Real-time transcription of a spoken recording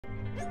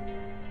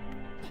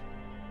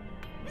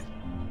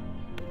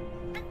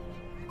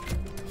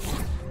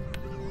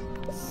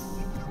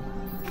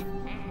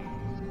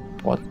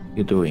What are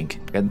you doing?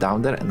 Get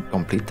down there and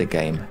complete the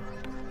game.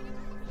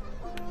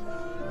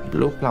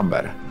 Blue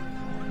Plumber.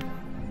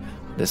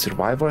 The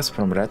survivors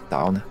from Red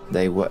Town,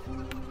 they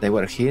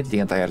were here the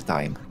entire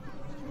time.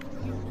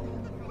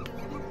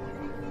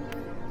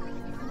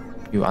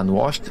 You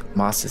unwashed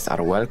masses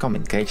are welcome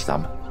in Cage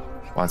Town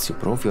once you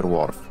prove your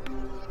worth.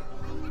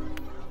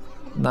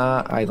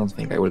 Nah, I don't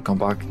think I will come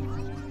back.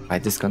 I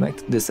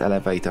disconnected this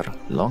elevator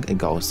long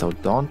ago, so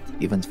don't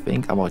even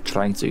think about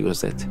trying to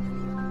use it.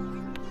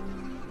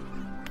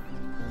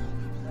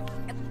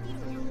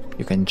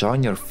 You can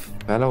join your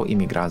fellow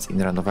immigrants in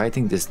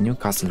renovating this new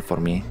castle for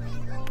me.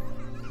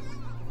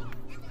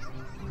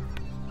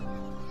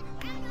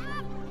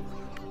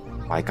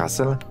 My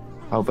castle?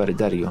 How very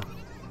dare you?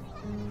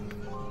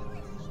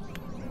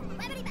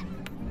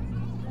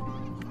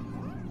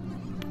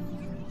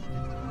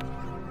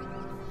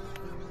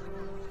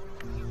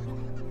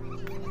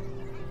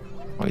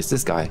 Oh, it's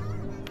this guy.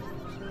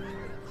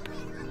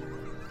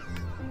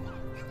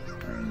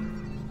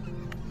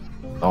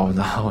 Oh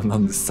no,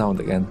 not this sound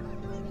again.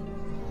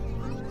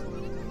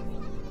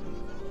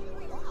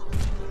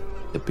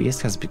 The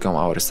beast has become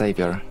our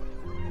savior.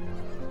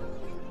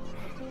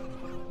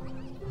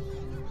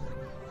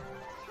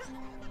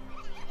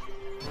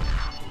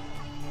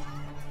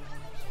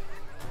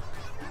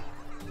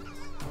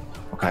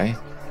 Okay,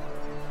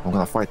 I'm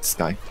gonna fight this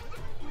guy.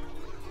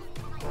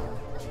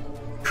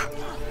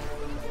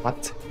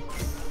 What?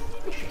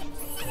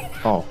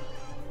 Oh,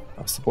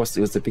 I was supposed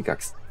to use the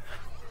pickaxe.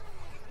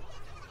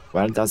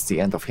 Well, that's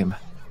the end of him.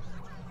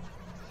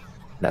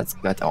 Let's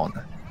get on.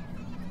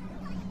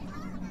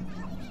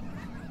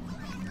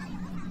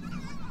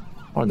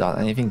 Hold on,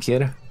 anything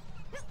here?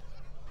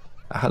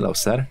 Hello,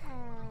 sir.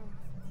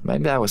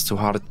 Maybe I was too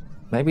hard.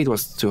 Maybe it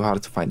was too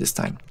hard to find this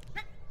time.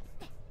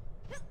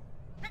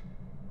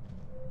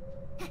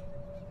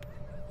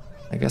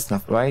 I guess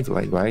not. Wait.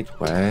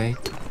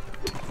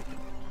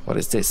 What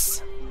is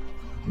this?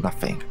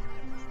 Nothing.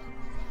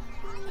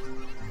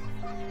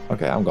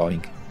 Okay, I'm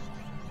going.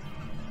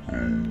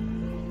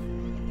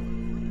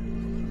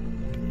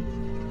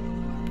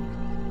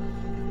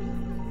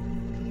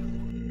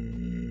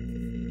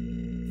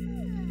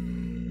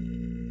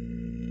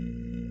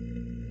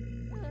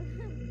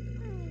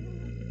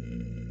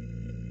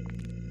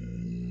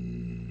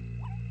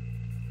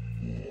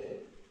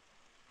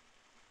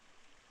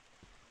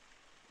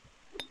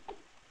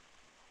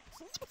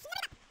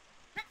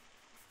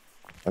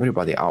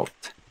 Everybody out.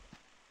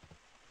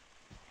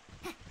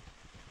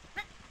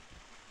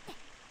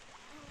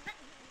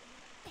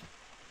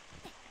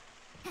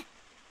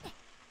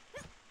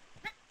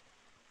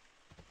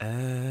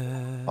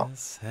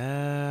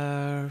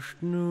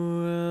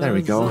 There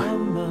we go.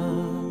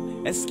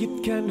 Es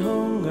gibt kein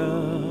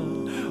Hunger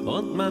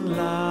und man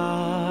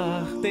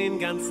lacht den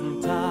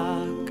ganzen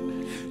Tag.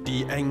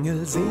 Die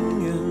Engel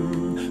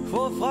singen,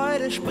 vor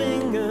Freude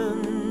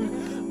springen.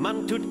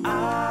 Man tut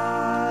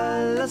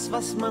alles,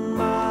 was man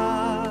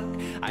mag.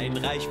 Ein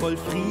Reich voll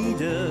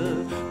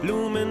Friede,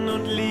 Blumen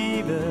und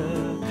Liebe.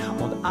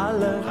 Und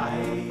alle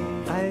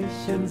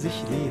reichen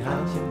sich die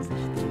Hand.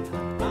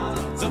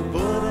 So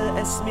wurde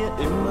es mir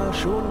immer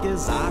schon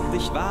gesagt,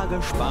 ich war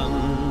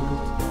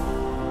gespannt.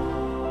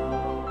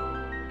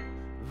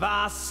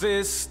 Was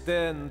ist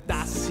denn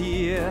das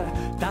hier?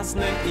 Das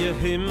nennt ihr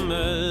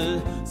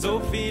Himmel.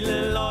 So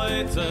viele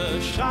Leute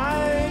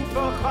schreien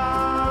vor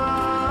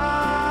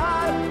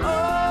Qual.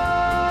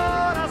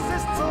 Oh, das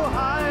ist so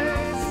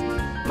heiß.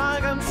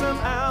 Mal ganz im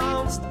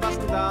Ernst, was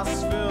denn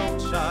das für ein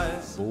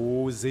Scheiß?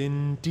 Wo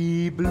sind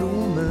die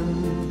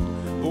Blumen?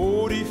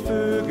 Wo die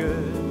Vögel?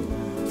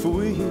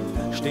 Pfui,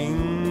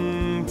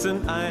 stinkt's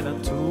in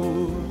einer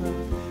Tour.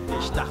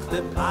 Ich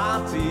dachte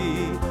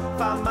Party,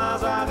 war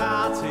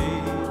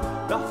Maserati,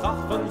 doch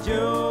auch von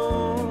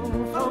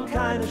Jungfrauen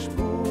keine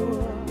Spur.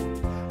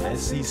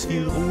 Es hieß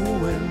viel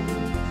ruhen,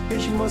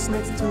 ich muss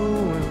nichts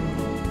tun.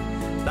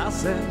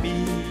 Das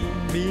erblieb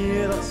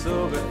mir doch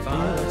so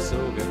gefallen.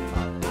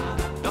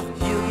 Doch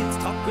hier gibt's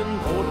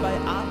Trockenbrot bei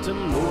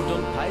Atemnot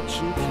und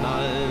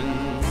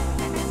Peitschenknallen.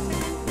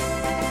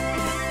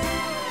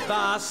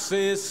 Was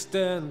ist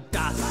denn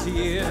das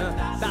hier?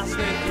 Das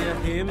nennt ihr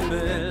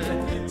Himmel.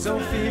 So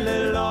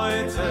viele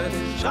Leute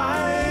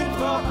schreien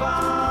vor Qual.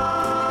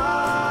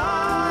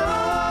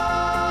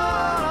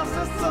 Oh, das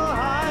ist so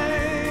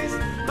heiß.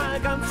 Mal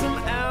ganz im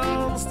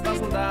Ernst, was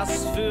denn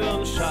das für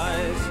ein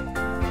Scheiß?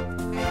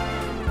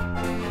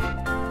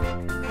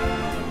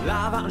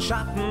 Lava und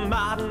Schatten,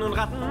 Maden und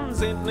Ratten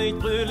sind nicht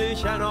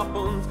brühlicher noch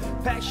bunt.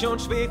 Pech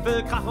und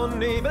Schwefel, Krach und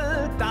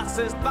Nebel, das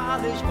ist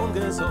wahrlich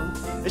ungesund.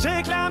 Ich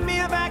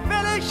reklamier weg,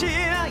 will ich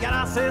hier,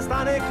 ja das ist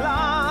alle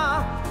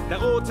klar. Der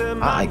rote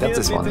Mann hier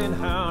mit den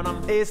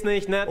Hörnern ist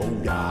nicht nett. Oh,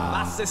 ja.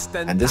 Was ist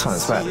denn das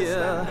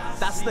hier?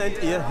 Das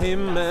nennt ihr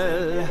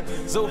Himmel.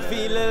 So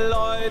viele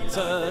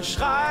Leute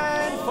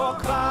schreien vor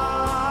Qual.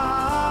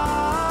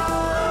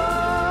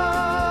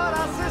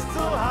 Das ist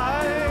so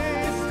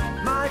heiß,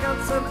 mal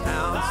ganz im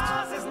Ernst?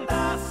 Was ist denn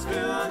das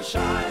für ein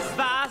Scheiß?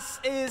 Was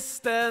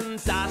ist denn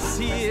das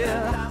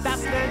hier?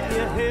 Das nennt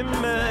ihr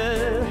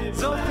Himmel.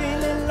 So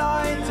viele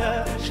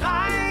Leute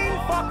schreien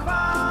vor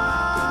Qual.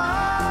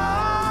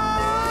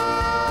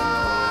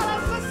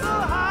 Das ist so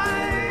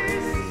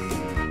heiß.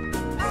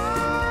 Oh,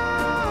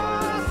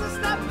 das ist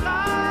der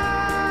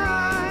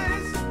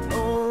Preis.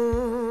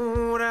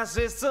 Oh, das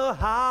ist so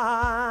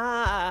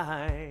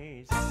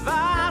heiß.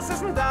 Was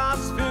ist denn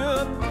das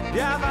für ein...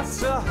 Ja, was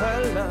zur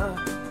Hölle?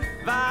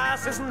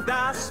 Was ist denn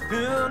das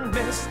für ein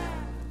Mist?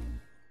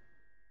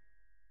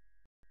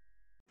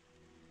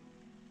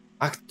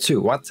 Act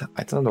 2, what?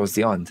 I thought that was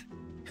the end.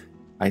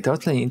 I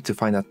totally need to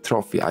find that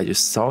trophy I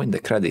just saw in the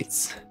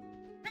credits.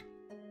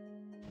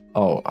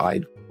 Oh,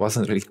 I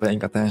wasn't really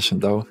paying attention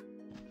though.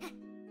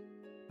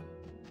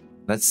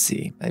 Let's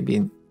see, maybe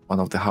in one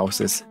of the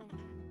houses.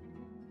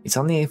 It's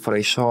only for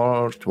a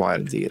short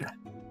while, dear.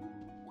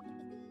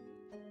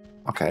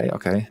 Okay,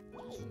 okay.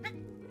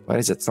 Where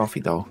is the trophy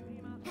though?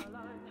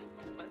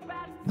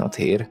 Not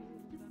here.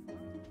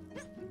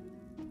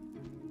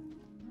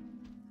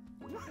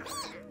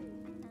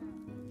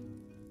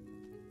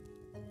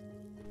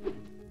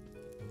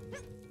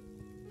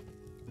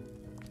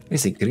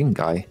 He's a green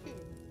guy.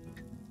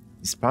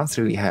 His plants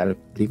really help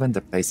liven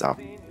the place up.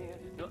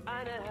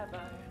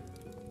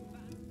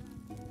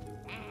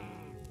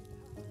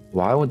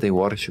 Why would they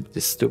worship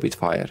this stupid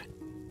fire?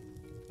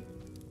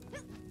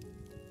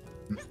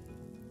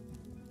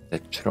 The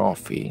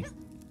trophy.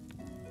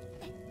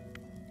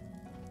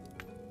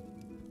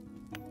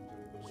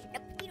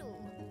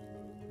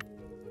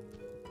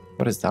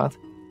 What is that?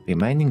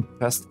 Remaining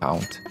pest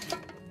count.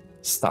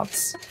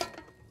 Stats.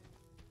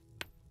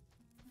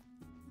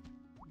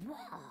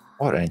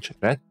 Orange,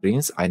 red,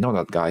 greens, I know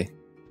that guy.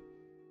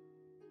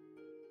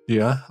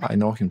 Yeah, I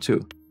know him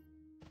too.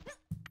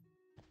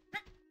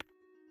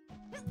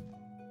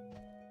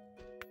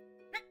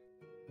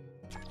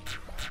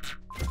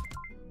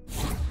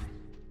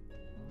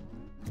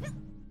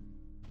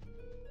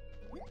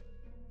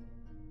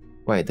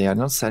 Wait, they are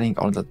not selling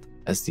all that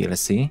as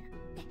DLC?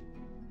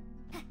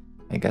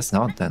 I guess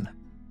not then.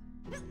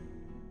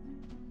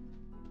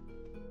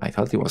 I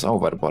thought it was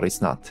over, but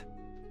it's not.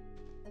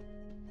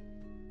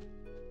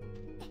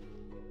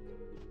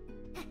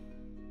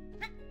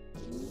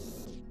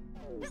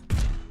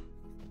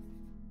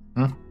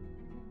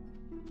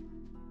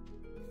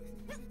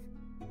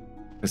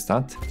 What's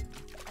that?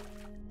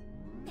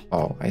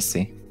 Oh, I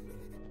see.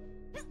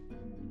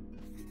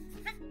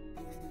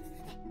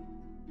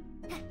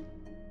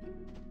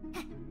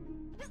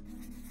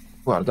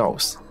 Who are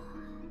those?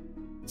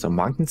 So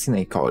magnets in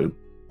a coil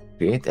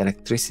create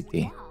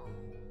electricity,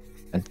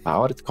 and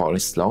powered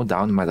coils slow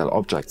down metal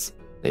objects.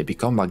 They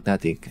become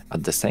magnetic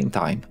at the same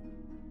time.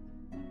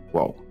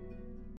 Whoa.